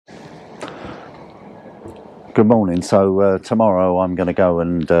Good morning. So tomorrow I'm going to go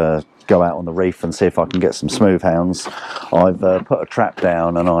and go out on the reef and see if I can get some smooth hounds. I've put a trap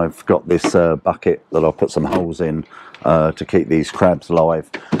down and I've got this bucket that I'll put some holes in to keep these crabs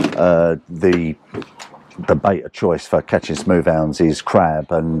live. The bait of choice for catching smooth hounds is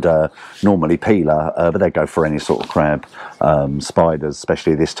crab and normally peeler, but they go for any sort of crab, spiders,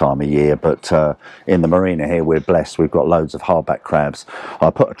 especially this time of year. But in the marina here, we're blessed, we've got loads of hardback crabs.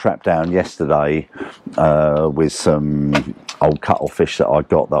 I put a trap down yesterday with some old cuttlefish fish that I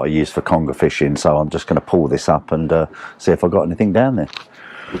got that I use for conger fishing, so I'm just going to pull this up and see if I got anything down there.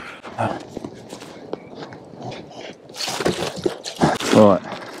 Right,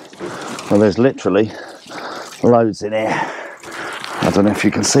 well, there's literally loads in here. I don't know if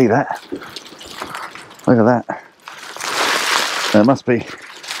you can see that. Look at that. There must be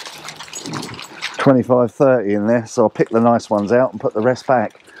 25, 30 in there, so I'll pick the nice ones out and put the rest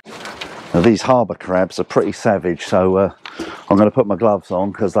back. Now, these harbour crabs are pretty savage, so I'm going to put my gloves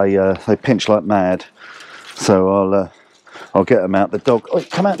on because they pinch like mad. So I'll get them out. The dog, oh,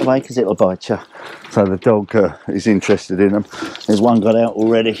 come out the way because it'll bite you. So the dog is interested in them. There's one got out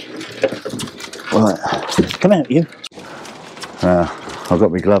already. Right, come out you. I've got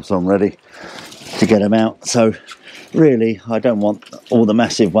my gloves on ready to get them out. So really, I don't want all the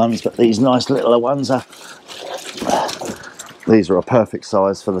massive ones, but these nice little ones are. These are a perfect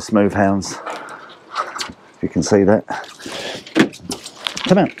size for the smooth hounds. If you can see that.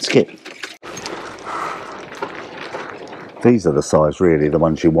 Come out, Skip. These are the size, really, the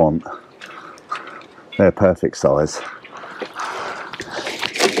ones you want. They're perfect size.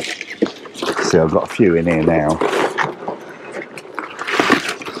 See, I've got a few in here now.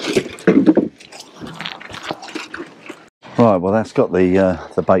 Right, well, that's got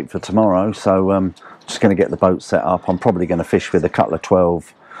the bait for tomorrow, so just going to get the boat set up. I'm probably going to fish with a couple of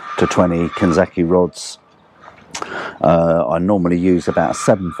 12 to 20 Kanzaki rods. I normally use about a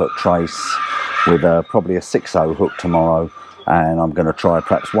 7-foot trace with probably a 6.0 hook tomorrow, and I'm going to try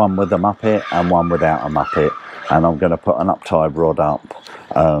perhaps one with a muppet and one without a muppet, and I'm going to put an uptied rod up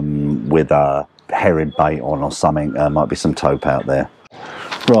with a herring bait on or something. Might be some tope out there.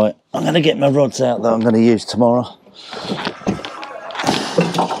 Right, I'm going to get my rods out that I'm going to use tomorrow.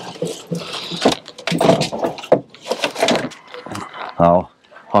 Oh,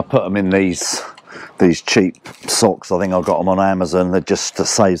 I put them in these cheap socks. I think I got them on Amazon. That just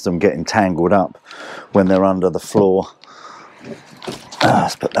saves them getting tangled up when they're under the floor.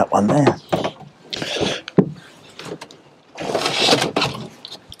 Let's put that one there.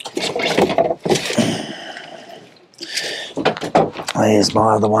 Here's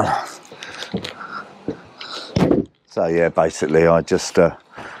my other one. So yeah, basically I just I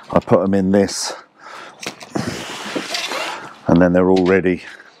put them in this, and then they're all ready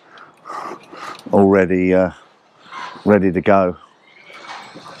ready to go.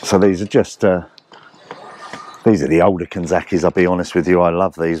 So these are just these are the older Kanzakis, I'll be honest with you. I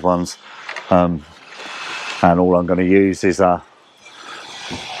love these ones, and all I'm going to use is a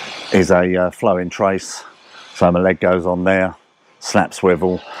flowing trace. So my leg goes on there, snap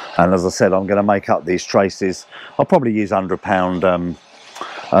swivel, and as I said, I'm going to make up these traces. I'll probably use £100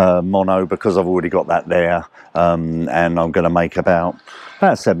 mono because I've already got that there, and I'm going to make about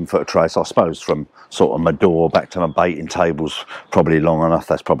a 7-foot trace, I suppose, from sort of my door back to my baiting table's probably long enough.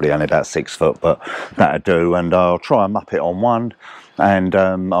 That's probably only about 6 foot, but that'll do. And I'll try and mup it on one, and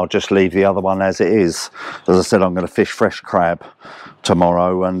I'll just leave the other one as it is. As I said, I'm going to fish fresh crab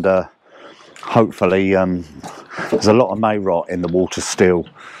tomorrow, and hopefully there's a lot of may rot in the water still,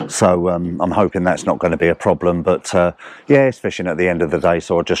 so I'm hoping that's not going to be a problem. But yeah, it's fishing at the end of the day,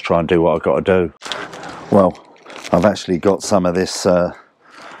 so I'll just try and do what I've got to do. Well, I've actually got some of this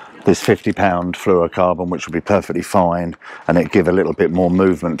this 50-pound fluorocarbon, which will be perfectly fine, and it give a little bit more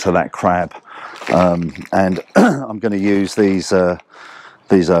movement to that crab. And I'm going to use these are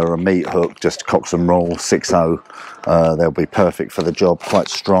a meat hook, just Cox and Roll 6.0. They'll be perfect for the job, quite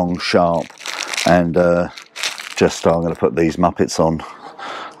strong, sharp, and just I'm going to put these muppets on.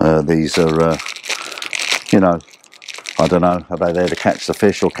 These are, you know, I don't know, are they there to catch the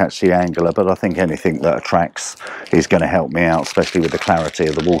fish or catch the angler? But I think anything that attracts is going to help me out, especially with the clarity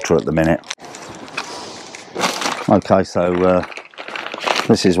of the water at the minute. Okay, so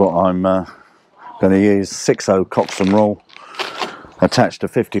this is what I'm going to use. 6.0 Cox and Roll, attached to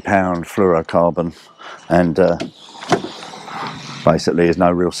 50-pound fluorocarbon, and basically there's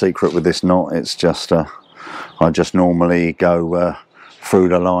no real secret with this knot. It's just I just normally go through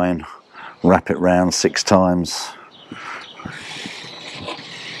the line, wrap it round 6 times,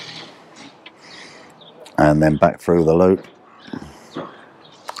 and then back through the loop,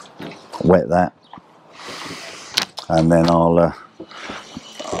 wet that, and then I'll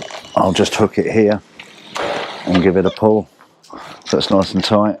just hook it here and give it a pull so it's nice and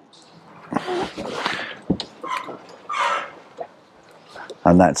tight.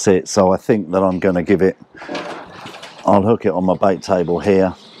 And that's it. So I think that I'm going to give it, I'll hook it on my bait table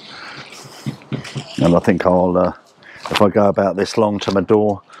here, and I think I'll if I go about this long to my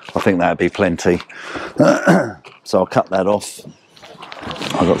door, I think that'd be plenty. So I'll cut that off.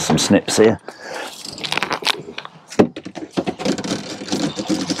 I've got some snips here,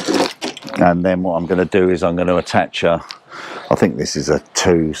 and then what I'm going to do is I'm going to attach a, I think this is a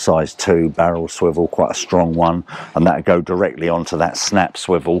size 2 barrel swivel, quite a strong one, and that'll go directly onto that snap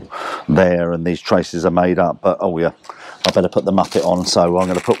swivel there, and these traces are made up. But oh yeah, I better put the muppet on, so I'm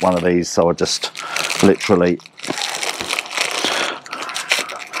going to put one of these. So I just literally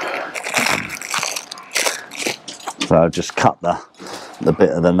I just cut the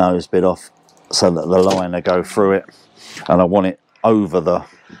bit of the nose bit off so that the line will go through it, and I want it over the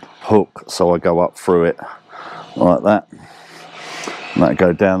hook, so I go up through it like that, and that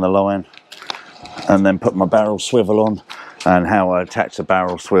go down the line, and then put my barrel swivel on. And how I attach the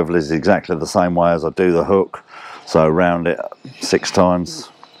barrel swivel is exactly the same way as I do the hook, so round it 6 times.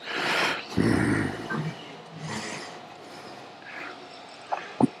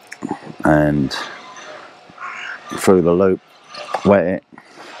 And through the loop, wet it.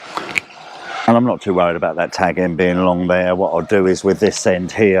 And I'm not too worried about that tag end being long there. What I'll do is with this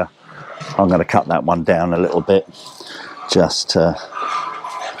end here, I'm going to cut that one down a little bit, just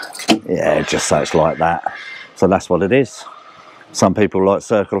yeah, just so it's like that. So that's what it is. Some people like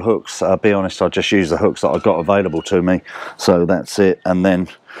circle hooks. I'll be honest, I just use the hooks that I've got available to me. So that's it. And then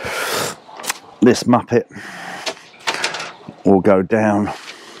this muppet will go down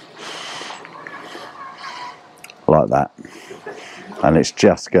like that, and it's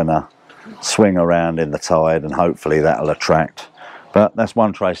just gonna swing around in the tide, and hopefully that'll attract. But that's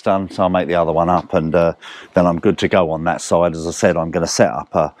one trace done, so I'll make the other one up, and then I'm good to go on that side. As I said, I'm going to set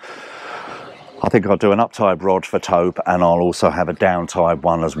up I think I'll do an up-tide rod for Tope, and I'll also have a down-tide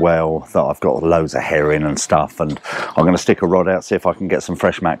one as well that I've got loads of herring and stuff, and I'm going to stick a rod out, see if I can get some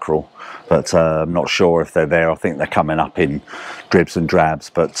fresh mackerel, but I'm not sure if they're there. I think they're coming up in dribs and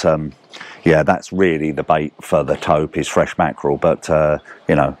drabs, but yeah, that's really the bait for the Tope, is fresh mackerel. But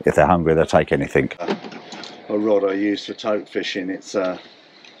you know, if they're hungry, they'll take anything. A rod I use for Tope fishing, it's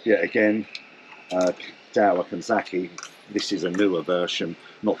yet again Dowa Kanzaki. This is a newer version,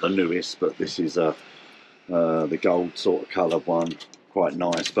 not the newest, but this is the gold sort of coloured one, quite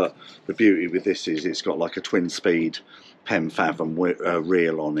nice. But the beauty with this is it's got like a twin speed Pen Fathom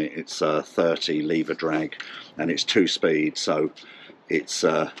reel on it. It's 30 lever drag, and it's 2 speed, so it's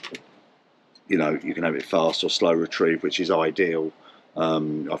you know, you can have it fast or slow retrieve, which is ideal.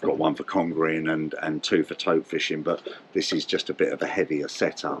 I've got one for congering and 2 for Tope fishing, but this is just a bit of a heavier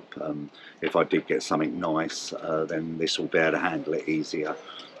setup. If I did get something nice, then this will be able to handle it easier.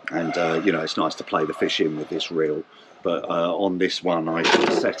 And you know, it's nice to play the fish in with this reel. But on this one, I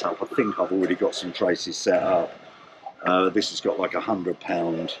set up, I think I've already got some traces set up. This has got like a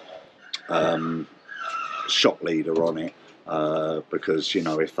 100-pound shock leader on it. Because, you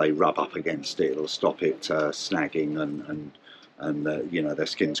know, if they rub up against it, it'll stop it snagging, and you know, their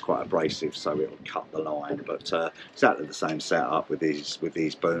skin's quite abrasive, so it'll cut the line. But exactly the same setup with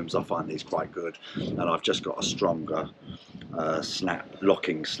these booms. I find these quite good, and I've just got a stronger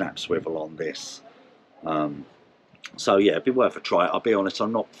locking snap swivel on this. So yeah, it'd be worth a try. I'll be honest,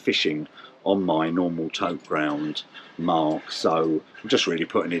 I'm not fishing on my normal Tope ground mark, so I'm just really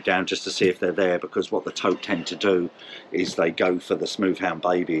putting it down just to see if they're there, because what the Tope tend to do is they go for the smoothhound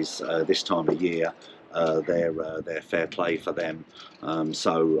babies this time of year. They're fair play for them.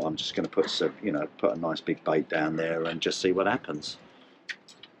 So I'm just going to put some, you know, put a nice big bait down there and just see what happens.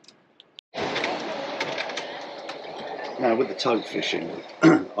 Now with the Tope fishing,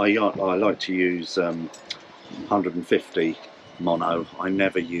 I like to use 150 mono. I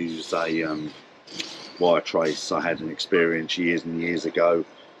never use a wire trace. I had an experience years and years ago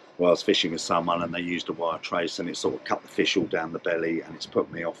where I was fishing with someone and they used a wire trace, and it sort of cut the fish all down the belly, and it's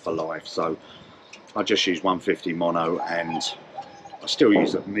put me off for life. So I just use 150 mono, and I still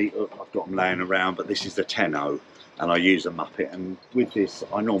use a meat hook. I've got them laying around, but this is the 10-0, and I use a muppet. And with this,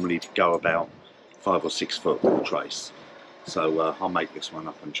 I normally go about 5 or 6 foot with a trace. So I'll make this one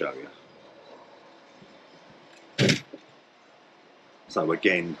up and show you. So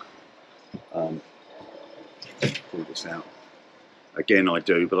again, pull this out. Again, I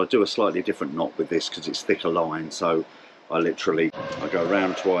do a slightly different knot with this because it's thicker line. So I go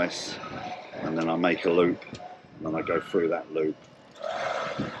around twice, and then I make a loop, and then I go through that loop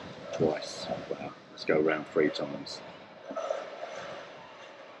twice. Wow, Let's go around 3 times.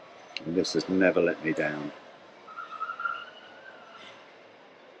 And this has never let me down.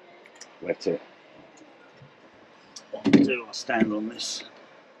 Wet it. What I'm going to do, I'll stand on this,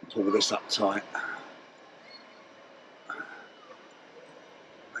 pull this up tight.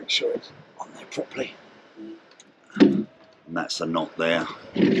 Make sure it's on there properly. And that's a knot there.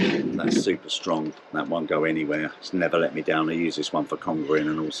 That's super strong. That won't go anywhere. It's never let me down. I use this one for congering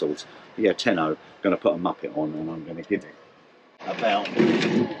and all sorts. But yeah, 10-0. I'm going to put a muppet on and I'm going to give it about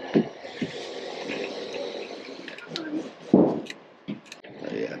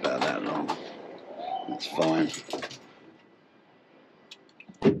yeah, about that long. That's fine.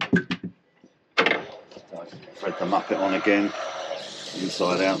 Thread the muppet on again,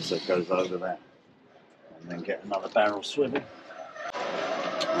 inside out, so it goes over that, and then get another barrel swivel,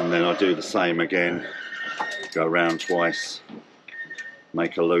 and then I do the same again. Go around twice,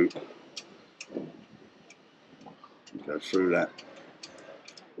 make a loop, go through that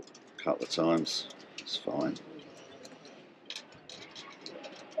a couple of times. It's fine.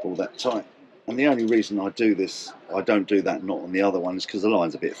 Pull that tight. And the only reason I do this, I don't do that knot on the other one, is because the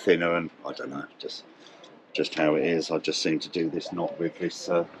line's a bit thinner, and I don't know, just how it is. I just seem to do this knot with this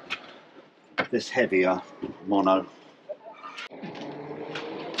this heavier mono,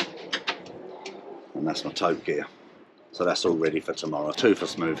 and that's my Tope gear. So that's all ready for tomorrow. 2 for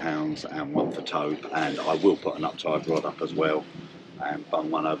smooth hounds and 1 for Tope, and I will put an uptide rod up as well and bung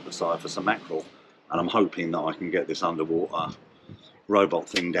one over the side for some mackerel. And I'm hoping that I can get this underwater robot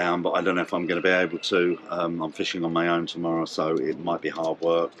thing down, but I don't know if I'm going to be able to. I'm fishing on my own tomorrow, so it might be hard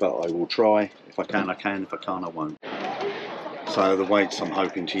work, but I will try. If I can, I can. If I can't, I won't. So the weights I'm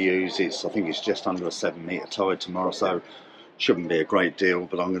hoping to use, I think it's just under a 7 metre tide tomorrow, so shouldn't be a great deal,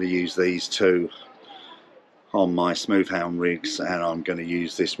 but I'm going to use these 2 on my smooth hound rigs, and I'm going to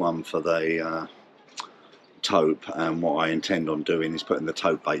use this one for the Tope. And what I intend on doing is putting the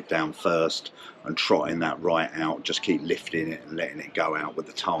Tope bait down first and trotting that right out, just keep lifting it and letting it go out with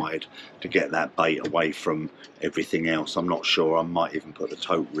the tide to get that bait away from everything else. I'm not sure, I might even put the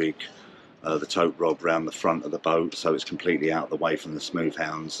Tope rig, the Tope rod around the front of the boat so it's completely out of the way from the smooth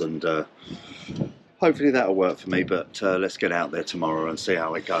hounds, and hopefully that'll work for me. But let's get out there tomorrow and see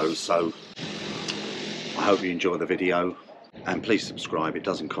how it goes. So I hope you enjoy the video, and please subscribe. It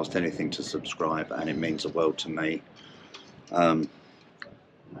doesn't cost anything to subscribe, and it means the world to me. And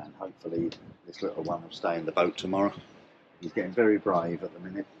hopefully this little one will stay in the boat tomorrow. He's getting very brave at the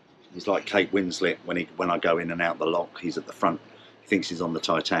minute. He's like Kate Winslet when I go in and out the lock. He's at the front. He thinks he's on the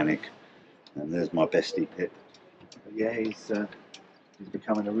Titanic. And there's my bestie Pip. But yeah, he's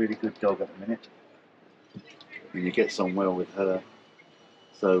becoming a really good dog at the minute. And he gets on well with her.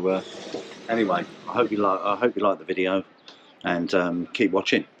 So anyway, I hope you like the video, and keep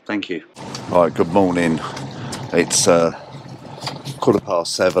watching. Thank you. Right, good morning. It's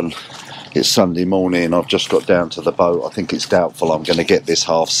 7:15. It's Sunday morning. I've just got down to the boat. I think it's doubtful I'm going to get this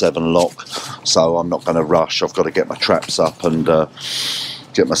 7:30 lock, so I'm not going to rush. I've got to get my traps up and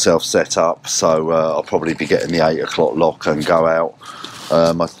get myself set up. So I'll probably be getting the 8 o'clock lock and go out.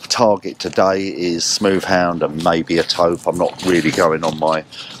 My target today is smooth hound and maybe a Tope. I'm not really going on my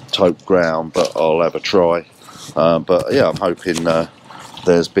Tope ground, but I'll have a try. But yeah, I'm hoping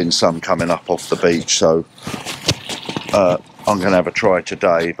there's been some coming up off the beach, so I'm going to have a try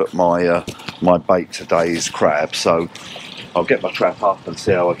today. But my my bait today is crab, so I'll get my trap up and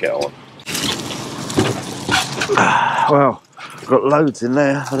see how I get on. Well, I've got loads in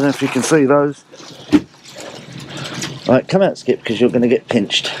there. I don't know if you can see those. Right, come out, Skip, because you're going to get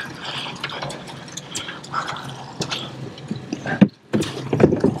pinched.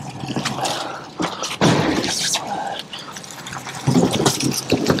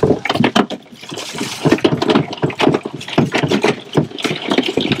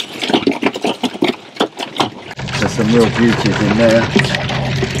 There's some real beauties in there.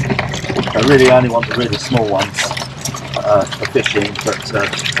 I really only want the really small ones for fishing, but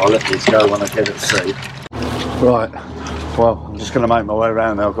I'll let these go when I get at sea. Right, well, I'm just going to make my way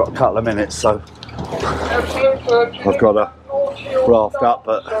around now. I've got a couple of minutes, so I've got a raft up,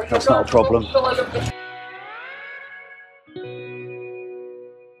 but that's not a problem.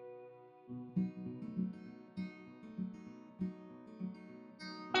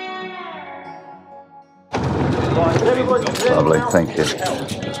 Lovely, thank you.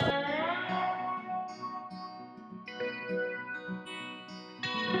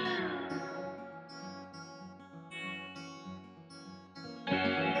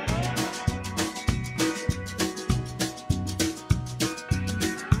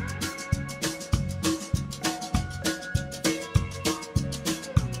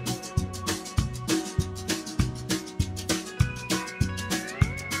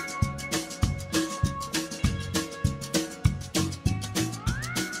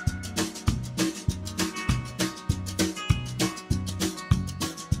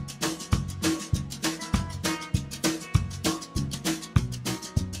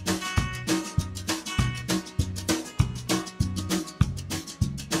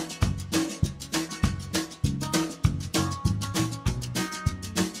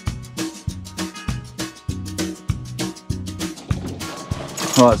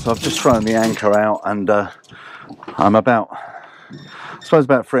 Right, so I've just thrown the anchor out, and I'm about, I suppose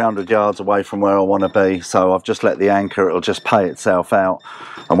about 300 yards away from where I want to be. So I've just let the anchor, it'll just pay itself out,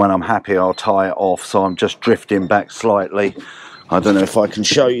 and when I'm happy I'll tie it off. So I'm just drifting back slightly. I don't know if I can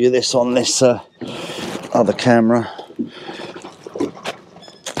show you this on this other camera.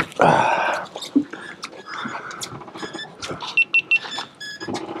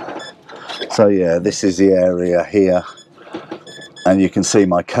 So yeah, this is the area here, and you can see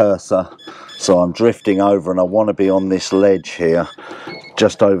my cursor. So I'm drifting over, and I want to be on this ledge here,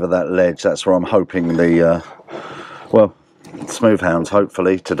 just over that ledge. That's where I'm hoping the well, smooth hounds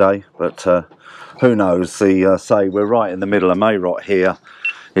hopefully today, but who knows. The say we're right in the middle of Mayrot here.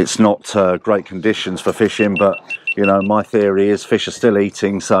 It's not great conditions for fishing, but you know, my theory is fish are still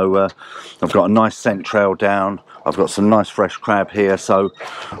eating. So I've got a nice scent trail down, I've got some nice fresh crab here, so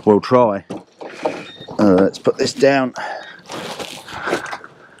we'll try. Let's put this down.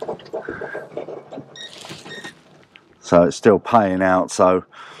 So it's still paying out, so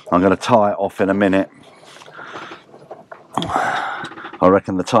I'm going to tie it off in a minute. I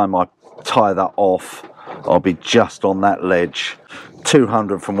reckon the time I tie that off, I'll be just on that ledge,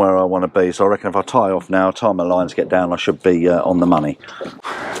 200 from where I want to be. So I reckon if I tie off now, time my lines get down, I should be on the money.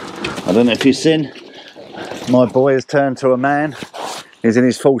 I don't know if you've seen, my boy has turned to a man. He's in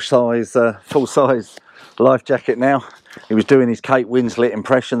his full-size life jacket now. He was doing his Kate Winslet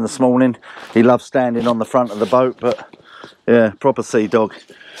impression this morning. He loves standing on the front of the boat, but yeah, proper sea dog.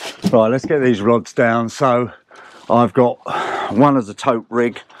 Right, let's get these rods down. So I've got one as a tope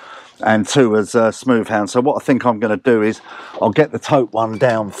rig and two as a smooth hound. So what I think I'm going to do is I'll get the tope one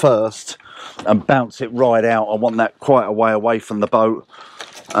down first and bounce it right out. I want that quite a way away from the boat,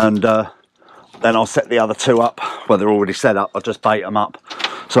 and then I'll set the other two up. Well, they're already set up, I'll just bait them up.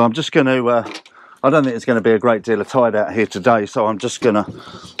 So I'm just going to I don't think there's going to be a great deal of tide out here today, so I'm just going to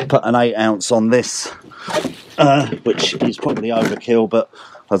put an 8 ounce on this, which is probably overkill, but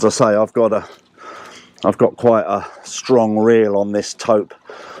as I say, I've got quite a strong reel on this tope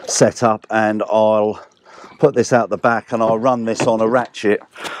set up, and I'll put this out the back and I'll run this on a ratchet.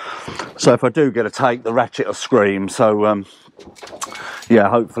 So if I do get a take, the ratchet will scream. So yeah,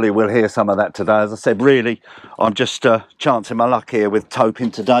 hopefully we'll hear some of that today. As I said, really, I'm just chancing my luck here with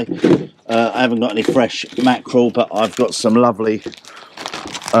toping today. I haven't got any fresh mackerel, but I've got some lovely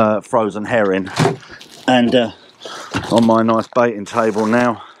frozen herring. And on my nice baiting table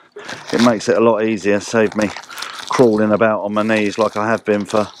now, it makes it a lot easier. Save me crawling about on my knees like I have been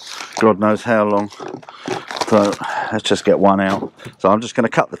for God knows how long. So let's just get one out. So I'm just going to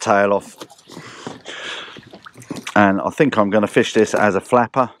cut the tail off. And I think I'm going to fish this as a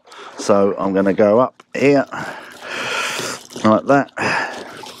flapper. So I'm going to go up here like that,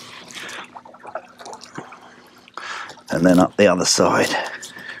 and then up the other side.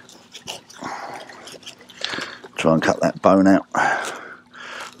 Try and cut that bone out.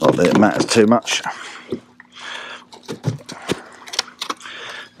 Not that it matters too much.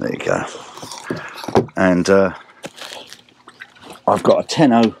 There you go. And I've got a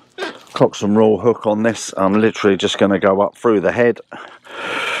 10-0 Cox and Raw hook on this. I'm literally just going to go up through the head.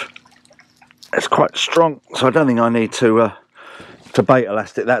 It's quite strong, so I don't think I need to bait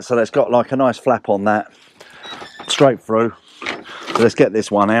elastic that. So it's got like a nice flap on that, straight through. So let's get this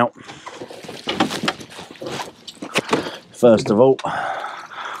one out. First of all,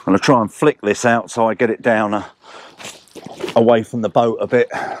 I'm going to try and flick this out so I get it down away from the boat a bit.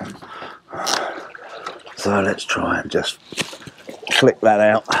 So let's try and just flick that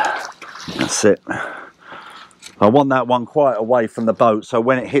out. That's it. I want that one quite away from the boat, so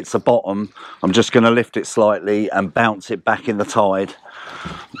when it hits the bottom, I'm just going to lift it slightly and bounce it back in the tide.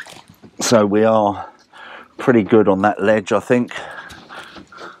 So we are pretty good on that ledge, I think.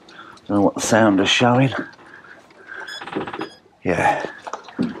 Don't know what the sound is showing. Yeah.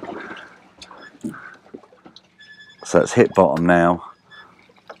 So it's hit bottom now.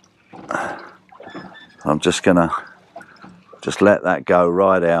 I'm just going to let that go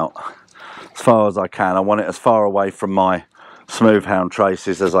right out. As far as I can. I want it as far away from my smooth hound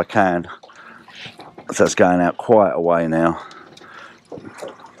traces as I can. So it's going out quite a way now.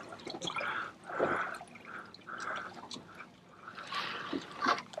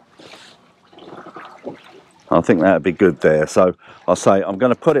 I think that would be good there. So I'll say I'm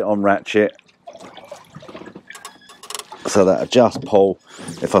going to put it on ratchet so that I just pull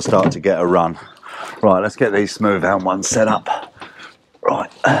if I start to get a run. Right, let's get these smooth hound ones set up.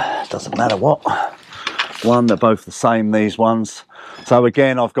 Right, doesn't matter what one, they're both the same, these ones. So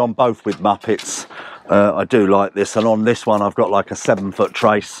again, I've gone both with Muppets. I do like this, and on this one I've got like a 7-foot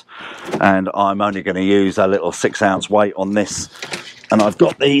trace, and I'm only going to use a little 6 ounce weight on this, And I've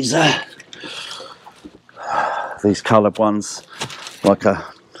got these coloured ones, like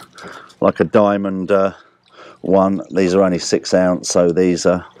a diamond one. These are only 6 ounce, so these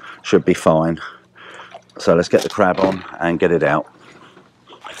should be fine. So let's get the crab on and get it out.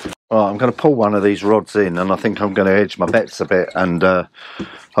 Right, I'm going to pull one of these rods in, and I think I'm going to hedge my bets a bit, and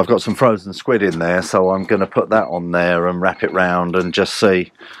I've got some frozen squid in there, so I'm going to put that on there and wrap it round and just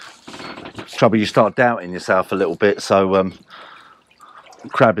see. Trouble, you start doubting yourself a little bit, so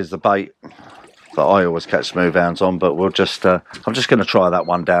crab is the bait that I always catch smooth hounds on, but we'll just I'm just going to try that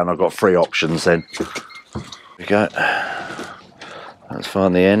one down. I've got 3 options then. Here we go. Let's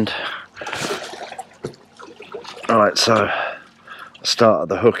find the end. Alright, so start at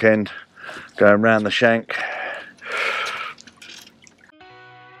the hook end, going round the shank.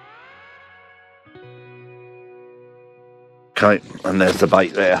 Okay, and there's the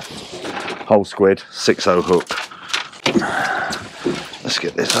bait there. Whole squid, 6/0 hook. Let's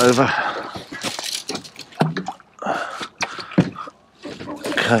get this over.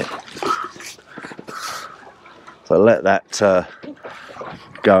 Okay. So let that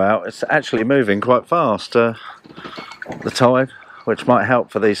go out. It's actually moving quite fast, the tide, which might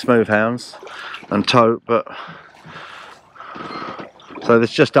help for these smooth hounds and tope, but so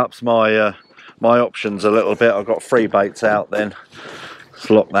this just ups my my options a little bit. I've got 3 baits out then. Let's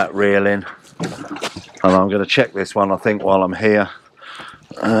lock that reel in, and I'm going to check this one, I think, while I'm here.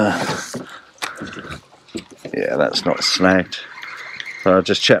 Yeah, that's not snagged. So I'll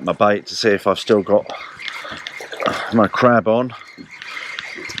just check my bait to see if I've still got my crab on.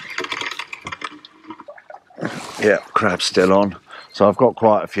 Yeah, crab's still on. So I've got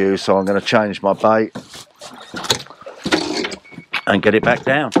quite a few, so I'm going to change my bait and get it back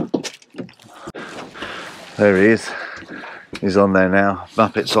down. There he is. He's on there now.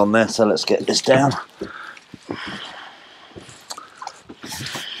 Muppet's on there, so let's get this down.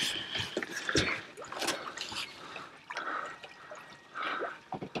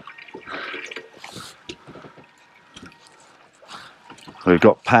 We've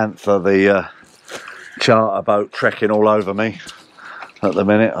got Panther, the charter boat, trekking all over me at the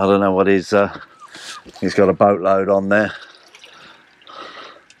minute. I don't know what he's got a boatload on there.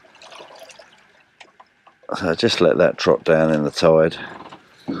 So just let that trot down in the tide.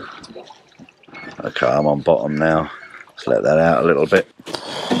 Okay, I'm on bottom now. Let's let that out a little bit.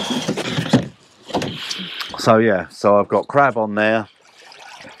 So yeah, so I've got crab on there.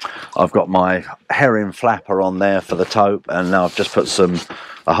 I've got my herring flapper on there for the tope, and now I've just put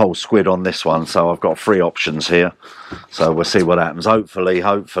a whole squid on this one, so I've got 3 options here. So we'll see what happens. Hopefully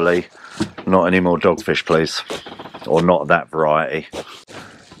not any more dogfish, please, or not that variety.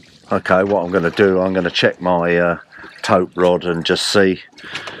 Okay, what I'm going to do, I'm going to check my tope rod and just see.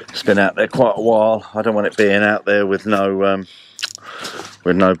 It's been out there quite a while. I don't want it being out there with no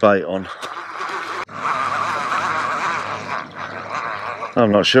bait on.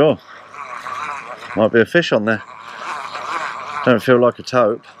 I'm not sure. Might be a fish on there. Don't feel like a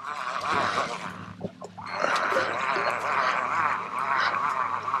tope.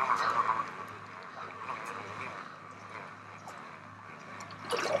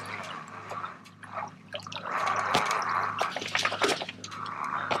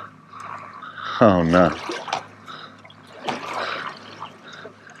 Oh no.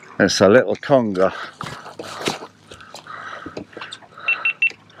 It's a little conger.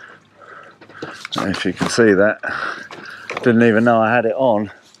 If you can see that. Didn't even know I had it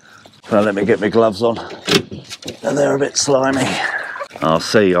on. Now let me get my gloves on. And they're a bit slimy.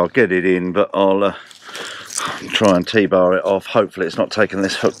 I'll get it in, but I'll try and T-bar it off. Hopefully it's not taking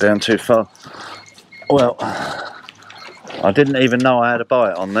this hook down too far. Well, I didn't even know I had a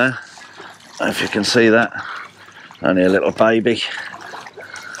bite on there. If you can see that. Only a little baby.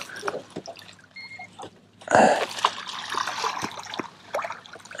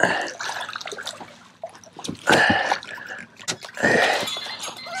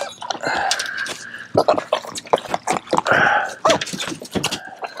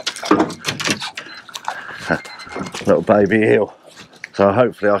 Little baby eel. So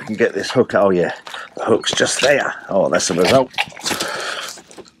hopefully I can get this hook. Oh yeah, the hook's just there. Oh, that's the result.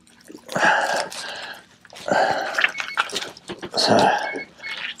 So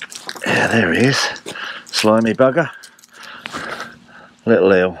yeah, there he is. Slimy bugger.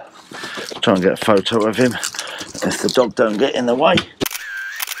 Little eel. Try and get a photo of him if the dog don't get in the way.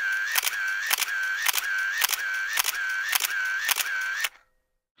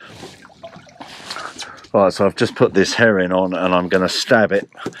 Right, so I've just put this herring on and I'm going to stab it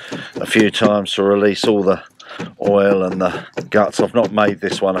a few times to release all the oil and the guts. I've not made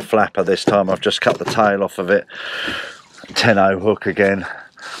this one a flapper this time, I've just cut the tail off of it. 10-0 hook again.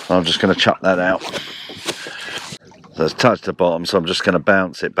 I'm just going to chuck that out. So it's touched the bottom, so I'm just going to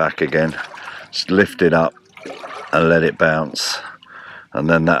bounce it back again. Just lift it up and let it bounce, and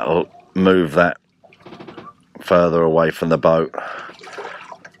then that'll move that further away from the boat.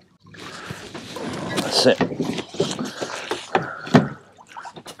 That's it.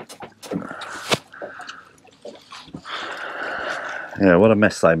 Yeah, what a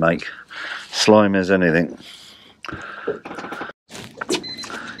mess they make. Slime as anything.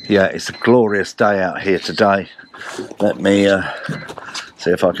 Yeah, it's a glorious day out here today. Let me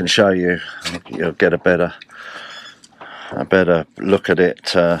see if I can show you. You'll get a better look at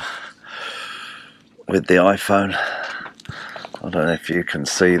it with the iPhone. I don't know if you can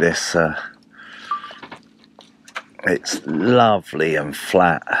see this. It's lovely and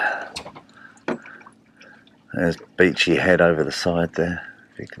flat. There's Beachy Head over the side there,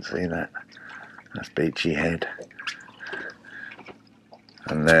 if you can see that. That's Beachy Head.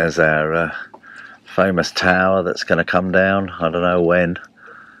 And there's our famous tower that's going to come down. I don't know when,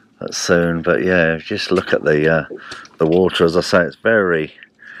 but soon. But yeah, just look at the water. As I say, it's very,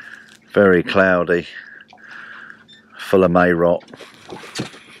 very cloudy, full of may rot.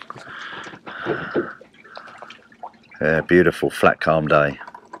 Yeah, beautiful, flat, calm day.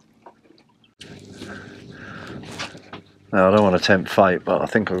 Now, I don't want to tempt fate, but I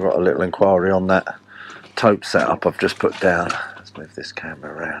think I've got a little inquiry on that Tope setup I've just put down. Let's move this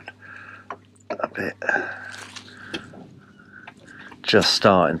camera around a bit. Just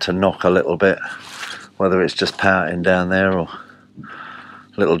starting to knock a little bit, whether it's just pouting down there or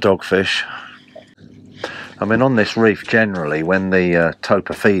little dogfish. I mean, on this reef generally, when the Tope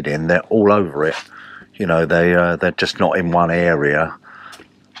are feeding, they're all over it. You know, they're just not in one area.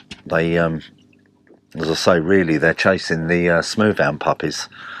 They as I say, really, they're chasing the smooth-hound puppies.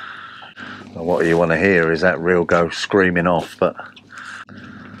 And what you want to hear is that reel go screaming off.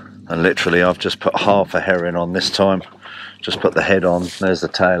 And literally, I've just put half a herring on this time. Just put the head on. There's the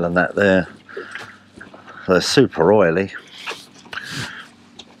tail and that there. They're super oily.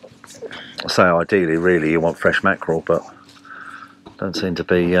 I say ideally, really, you want fresh mackerel, but don't seem to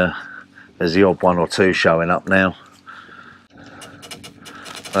be. There's the odd one or two showing up now.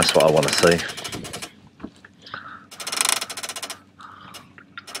 That's what I want to see.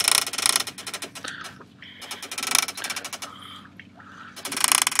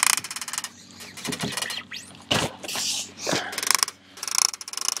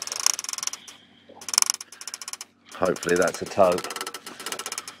 Hopefully that's a tope.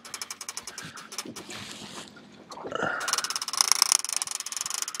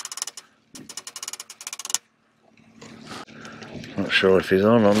 Not sure if he's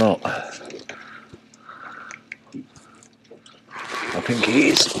on or not. I think he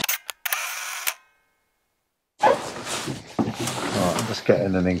is. Right, I'm just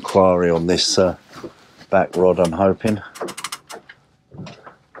getting an inquiry on this back rod, I'm hoping.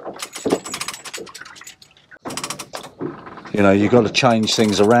 You know, you've got to change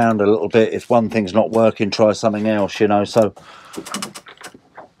things around a little bit. If one thing's not working, try something else, you know, so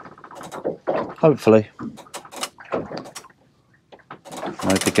hopefully.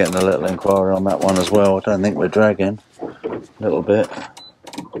 Maybe getting a little inquiry on that one as well. I don't think we're dragging a little bit.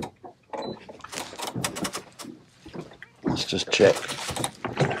 Let's just check.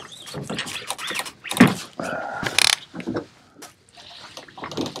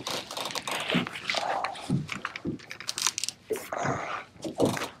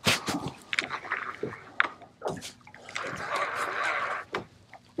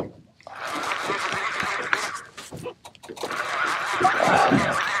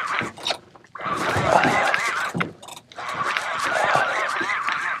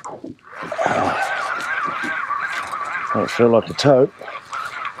 Don't feel like a tope.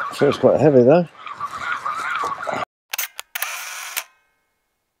 Feels quite heavy though.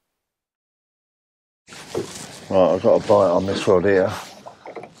 Right, I've got a bite on this rod here.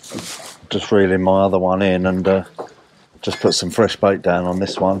 Just reeling my other one in and just put some fresh bait down on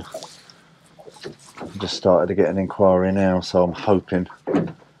this one. Just started to get an inquiry now, so I'm hoping.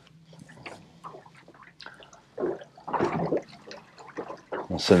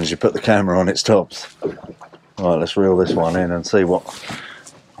 As soon as you put the camera on, it stops. Right, let's reel this one in and see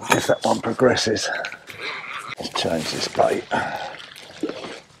if that one progresses. Let's change this bait.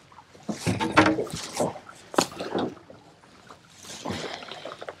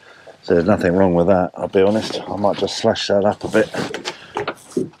 So there's nothing wrong with that, I'll be honest. I might just slash that up a bit.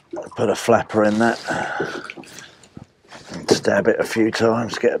 Put a flapper in that. And stab it a few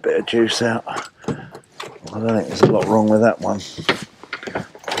times, get a bit of juice out. I don't think there's a lot wrong with that one.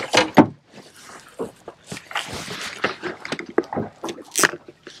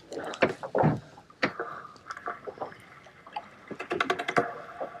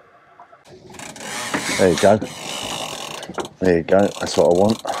 There you go. There you go. That's what I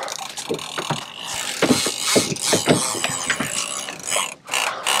want.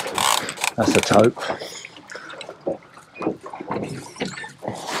 That's a tope.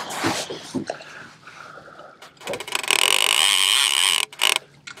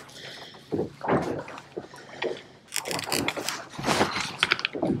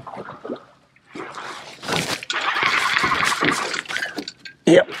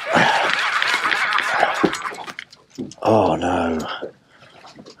 Yep. Oh no.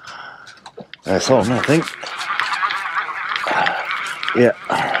 That's on, I think. Yeah.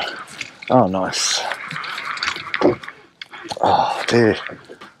 Oh, nice. Oh dear.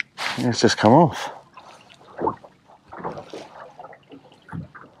 It's just come off.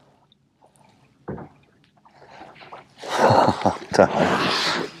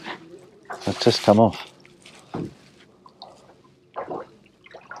 It's just come off.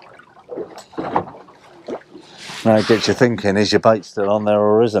 Now it gets you thinking, is your bait still on there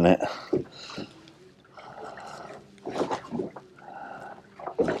or isn't it?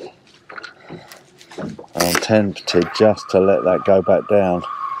 I'm tempted just to let that go back down.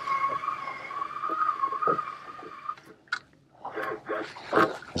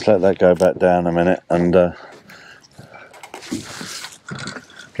 Let's let that go back down a minute and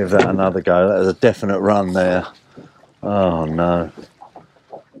give that another go. That was a definite run there. Oh no.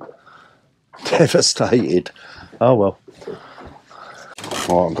 Devastated. Oh well.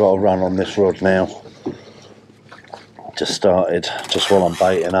 Right, I've got to run on this rod now. Just started, just while I'm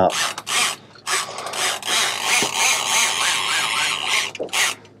baiting up.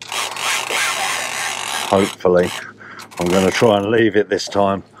 Hopefully. I'm going to try and leave it this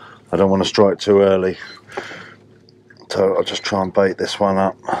time. I don't want to strike too early. So I'll just try and bait this one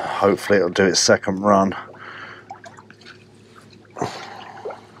up. Hopefully it'll do its second run.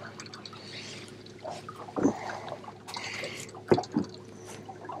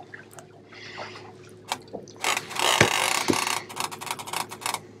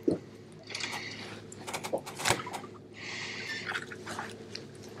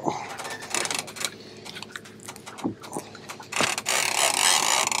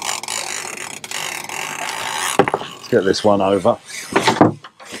 Get this one over.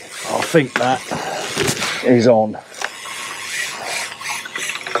 I think that is on.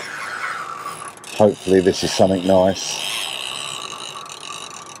 Hopefully this is something nice.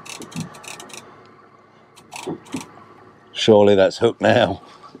 Surely that's hooked now.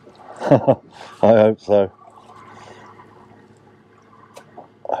 I hope so.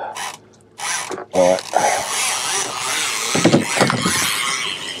 All right.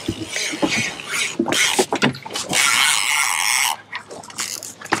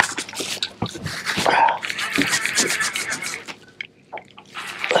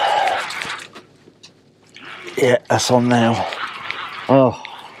 Yeah, that's on now. Oh,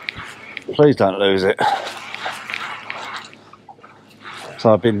 please don't lose it.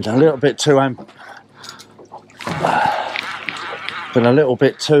 So I've been a little bit too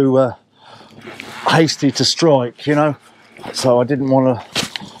hasty to strike, you know. So I didn't want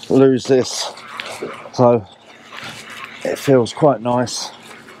to lose this. So it feels quite nice.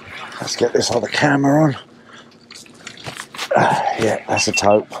 Let's get this other camera on. Yeah, that's a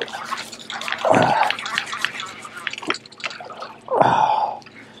tope.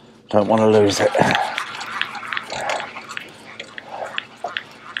 Don't want to lose it.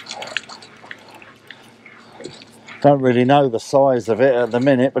 Don't really know the size of it at the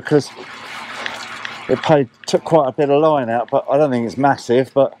minute because it took quite a bit of line out, but I don't think it's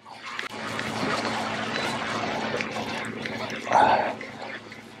massive. But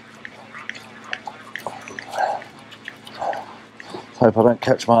hope I don't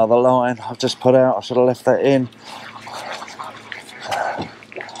catch my other line. I've just put out. I should have left that in.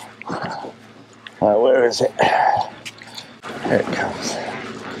 Right, where is it? Here it comes.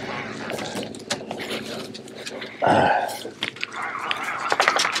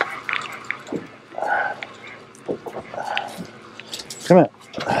 Come here.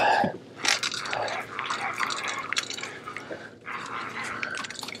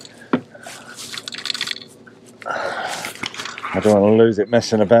 I don't want to lose it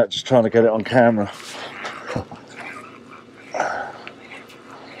messing about, just trying to get it on camera.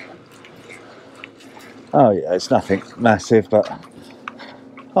 Oh yeah, it's nothing massive, but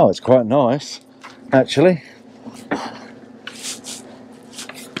oh, it's quite nice, actually. I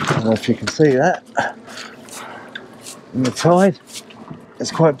don't know if you can see that. In the tide,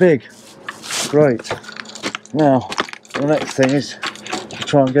 it's quite big. Great. Now, the next thing is to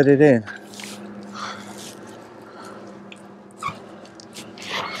try and get it in.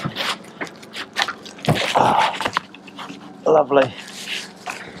 Lovely.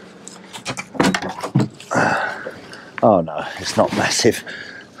 Oh no, it's not massive,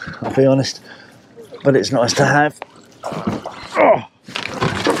 I'll be honest, but it's nice to have.